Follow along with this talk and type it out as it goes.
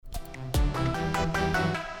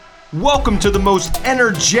Welcome to the most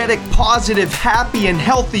energetic, positive, happy, and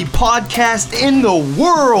healthy podcast in the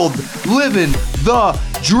world, Living the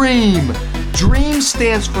Dream. DREAM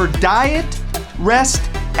stands for diet, rest,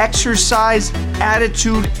 exercise,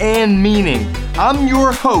 attitude, and meaning. I'm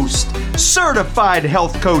your host, certified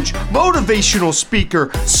health coach, motivational speaker,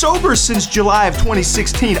 sober since July of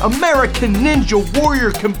 2016, American Ninja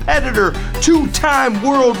Warrior competitor, two-time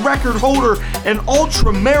world record holder, and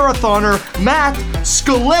ultra marathoner, Matt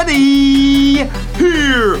Scaletti.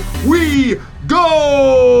 Here we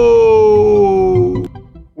go!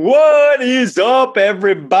 What is up,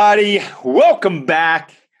 everybody? Welcome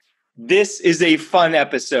back. This is a fun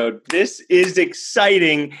episode. This is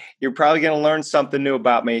exciting. You're probably going to learn something new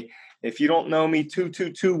about me. If you don't know me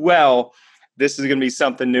too well, this is going to be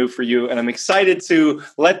something new for you. And I'm excited to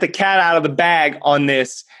let the cat out of the bag on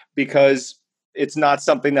this because it's not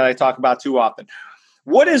something that I talk about too often.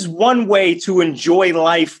 What is one way to enjoy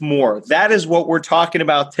life more? That is what we're talking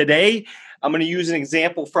about today. I'm going to use an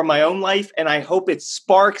example from my own life, and I hope it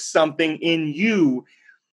sparks something in you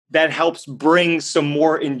that helps bring some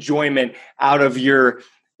more enjoyment out of your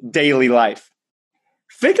daily life.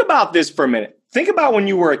 Think about this for a minute. Think about when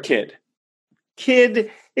you were a kid.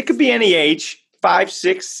 Kid, it could be any age, 5,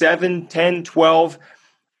 6, 7, 10, 12.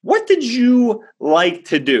 What did you like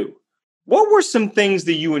to do? What were some things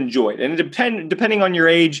that you enjoyed? And depending on your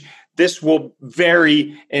age, this will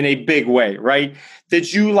vary in a big way, right?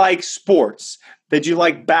 Did you like sports? Did you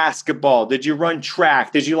like basketball? Did you run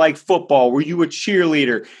track? Did you like football? Were you a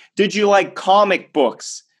cheerleader? Did you like comic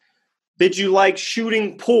books? Did you like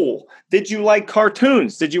shooting pool? Did you like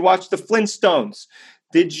cartoons? Did you watch the Flintstones?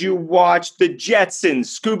 Did you watch the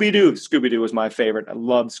Jetsons? Scooby-Doo. Scooby-Doo was my favorite. I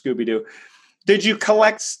loved Scooby-Doo. Did you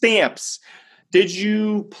collect stamps? Did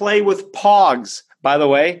you play with Pogs? By the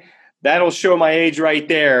way, that'll show my age right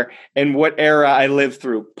there and what era I lived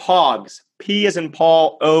through. Pogs. P as in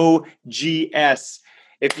Paul, O-G-S.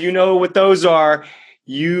 If you know what those are,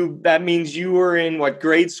 that means you were in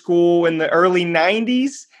grade school in the early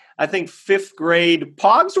 90s? I think 5th grade.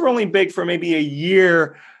 Pogs were only big for maybe a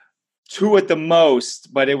year, 2 at the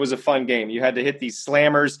most, but it was a fun game. You had to hit these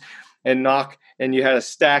slammers and knock, and you had a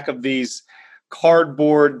stack of these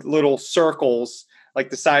cardboard little circles like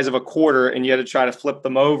the size of a quarter, and you had to try to flip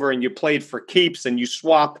them over, and you played for keeps, and you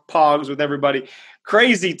swapped Pogs with everybody.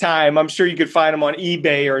 Crazy time. I'm sure you could find them on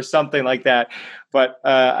eBay or something like that. But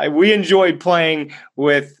we enjoyed playing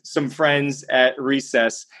with some friends at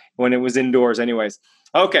recess when it was indoors anyways.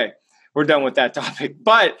 Okay, we're done with that topic.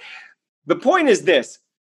 But the point is this.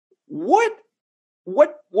 What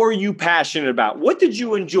were you passionate about? What did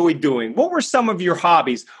you enjoy doing? What were some of your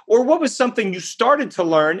hobbies? Or what was something you started to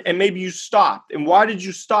learn and maybe you stopped? And why did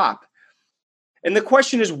you stop? And the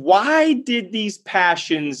question is, why did these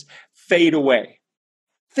passions fade away?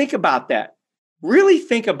 Think about that. Really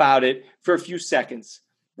think about it for a few seconds.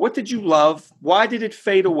 What did you love? Why did it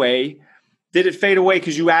fade away? Did it fade away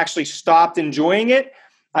because you actually stopped enjoying it?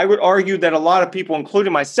 I would argue that a lot of people,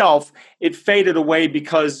 including myself, it faded away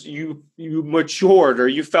because you matured or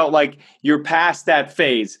you felt like you're past that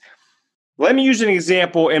phase. Let me use an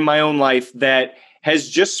example in my own life that has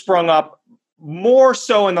just sprung up more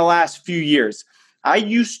so in the last few years. I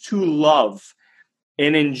used to love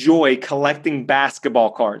and enjoy collecting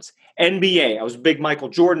basketball cards. NBA, I was a big Michael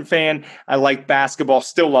Jordan fan. I liked basketball,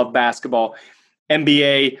 still love basketball.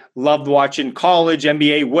 NBA, loved watching college,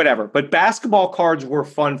 NBA, whatever. But basketball cards were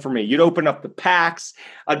fun for me. You'd open up the packs.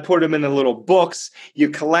 I'd put them in the little books. You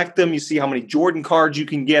collect them. You see how many Jordan cards you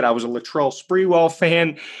can get. I was a Latrell Sprewell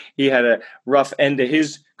fan. He had a rough end to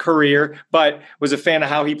his career, but was a fan of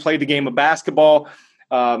how he played the game of basketball.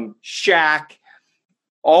 Shaq,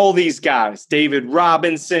 all these guys, David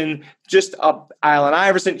Robinson, Allen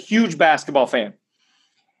Iverson, huge basketball fan.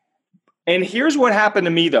 And here's what happened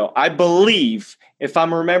to me, though. I believe, if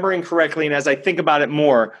I'm remembering correctly, and as I think about it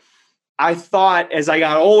more, I thought as I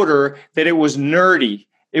got older that it was nerdy.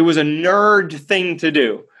 It was a nerd thing to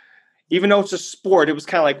do. Even though it's a sport, it was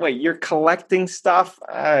kind of like, wait, you're collecting stuff?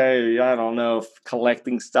 I don't know if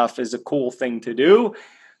collecting stuff is a cool thing to do.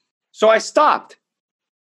 So I stopped.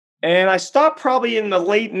 And I stopped probably in the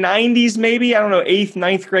late 90s, maybe, 8th,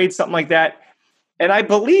 9th grade, something like that. And I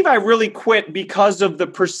believe I really quit because of the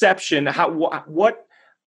perception.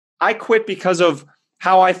 I quit because of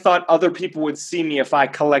how I thought other people would see me if I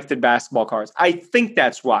collected basketball cards. I think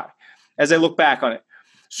that's why, as I look back on it.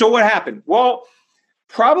 So what happened? Well,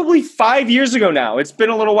 probably 5 years ago now. It's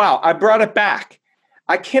been a little while. I brought it back.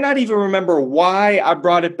 I cannot even remember why I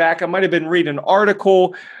brought it back. I might have been reading an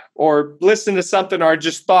article or listening to something, or I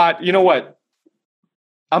just thought, you know what?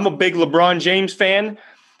 I'm a big LeBron James fan.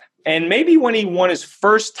 And maybe when he won his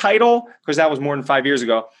first title, because that was more than 5 years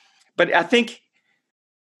ago. But I think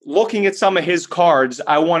looking at some of his cards,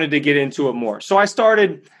 I wanted to get into it more. So I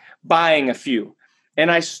started buying a few. And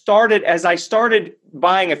as I started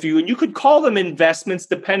buying a few, and you could call them investments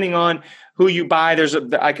depending on who you buy.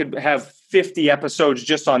 I could have 50 episodes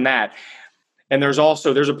just on that. And there's a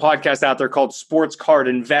podcast out there called Sports Card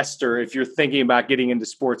Investor. If you're thinking about getting into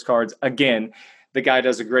sports cards, again, the guy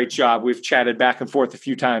does a great job. We've chatted back and forth a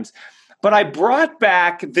few times. But I brought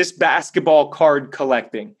back this basketball card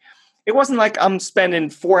collecting. It wasn't like I'm spending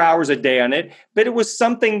 4 hours a day on it, but it was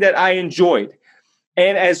something that I enjoyed.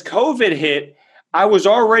 And as COVID hit, I was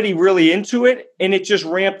already really into it, and it just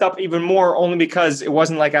ramped up even more only because it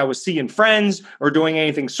wasn't like I was seeing friends or doing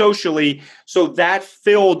anything socially. So that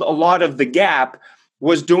filled a lot of the gap,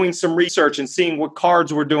 was doing some research and seeing what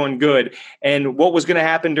cards were doing good and what was going to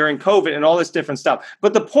happen during COVID and all this different stuff.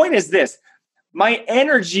 But the point is this: my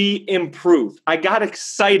energy improved. I got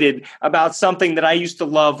excited about something that I used to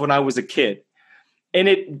love when I was a kid.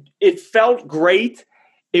 And it felt great.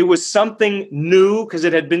 It was something new because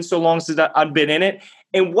it had been so long since I'd been in it.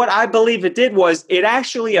 And what I believe it did was it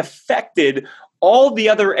actually affected all the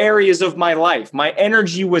other areas of my life. My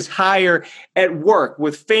energy was higher at work,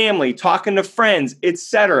 with family, talking to friends,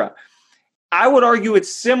 etc. I would argue it's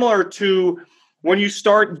similar to when you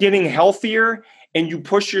start getting healthier and you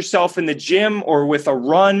push yourself in the gym or with a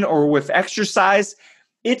run or with exercise.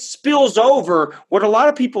 It spills over. What a lot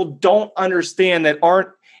of people don't understand that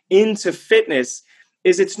aren't into fitness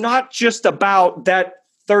is it's not just about that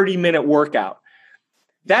 30-minute workout.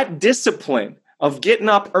 That discipline of getting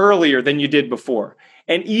up earlier than you did before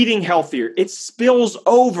and eating healthier, it spills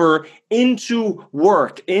over into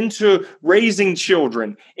work, into raising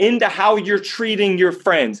children, into how you're treating your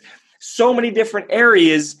friends. So many different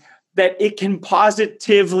areas that it can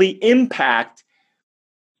positively impact,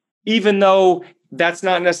 even though that's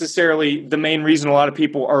not necessarily the main reason a lot of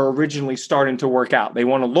people are originally starting to work out. They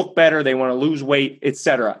want to look better, they want to lose weight,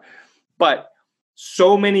 etc. But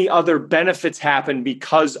so many other benefits happen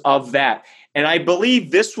because of that. And I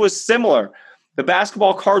believe this was similar. The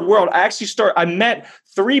basketball card world, I met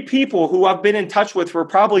 3 people who I've been in touch with for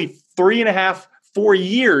probably 3.5, 4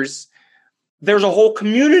 years. There's a whole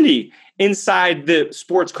community inside the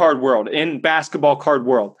sports card world, in basketball card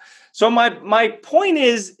world. So my point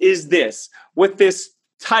is this, with this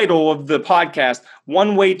title of the podcast,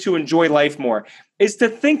 One Way to Enjoy Life More, is to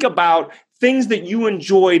think about things that you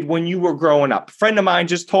enjoyed when you were growing up. A friend of mine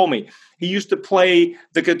just told me he used to play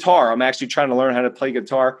the guitar. I'm actually trying to learn how to play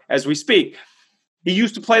guitar as we speak. He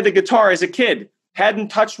used to play the guitar as a kid, hadn't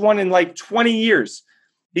touched one in like 20 years.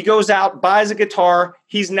 He goes out, buys a guitar.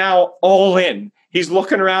 He's now all in. He's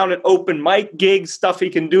looking around at open mic gigs, stuff he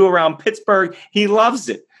can do around Pittsburgh. He loves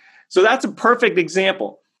it. So that's a perfect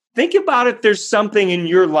example. Think about if there's something in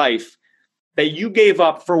your life that you gave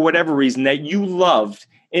up for whatever reason that you loved,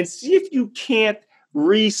 and see if you can't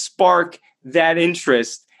re-spark that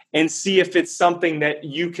interest and see if it's something that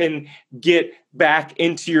you can get back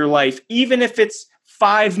into your life, even if it's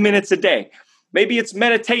 5 minutes a day. Maybe it's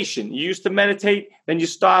meditation. You used to meditate, then you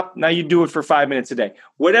stop. Now you do it for 5 minutes a day.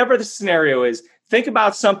 Whatever the scenario is, think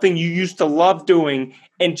about something you used to love doing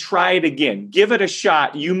and try it again. Give it a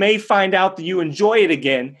shot. You may find out that you enjoy it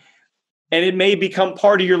again, and it may become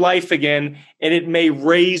part of your life again, and it may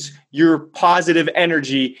raise your positive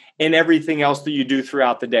energy in everything else that you do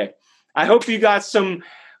throughout the day. I hope you got some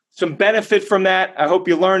benefit from that. I hope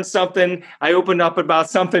you learned something. I opened up about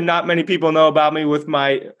something not many people know about me with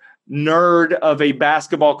my nerd of a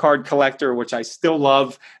basketball card collector, which I still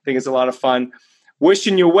love. I think it's a lot of fun.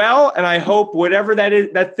 Wishing you well, and I hope whatever that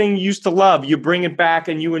is, that thing you used to love, you bring it back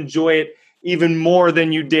and you enjoy it even more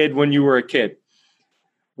than you did when you were a kid.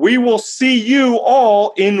 We will see you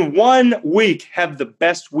all in 1 week. Have the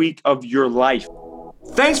best week of your life.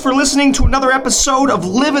 Thanks for listening to another episode of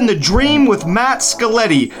Living the Dream with Matt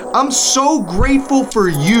Scaletti. I'm so grateful for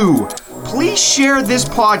you. Please share this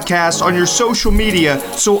podcast on your social media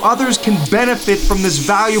so others can benefit from this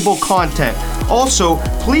valuable content. Also,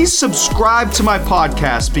 please subscribe to my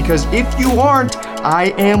podcast, because if you aren't,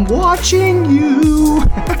 I am watching you.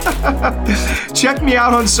 Check me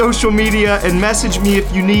out on social media and message me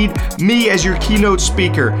if you need me as your keynote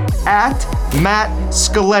speaker at Matt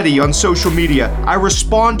Scaletti on social media. I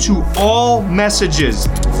respond to all messages.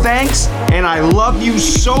 Thanks, and I love you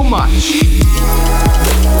so much.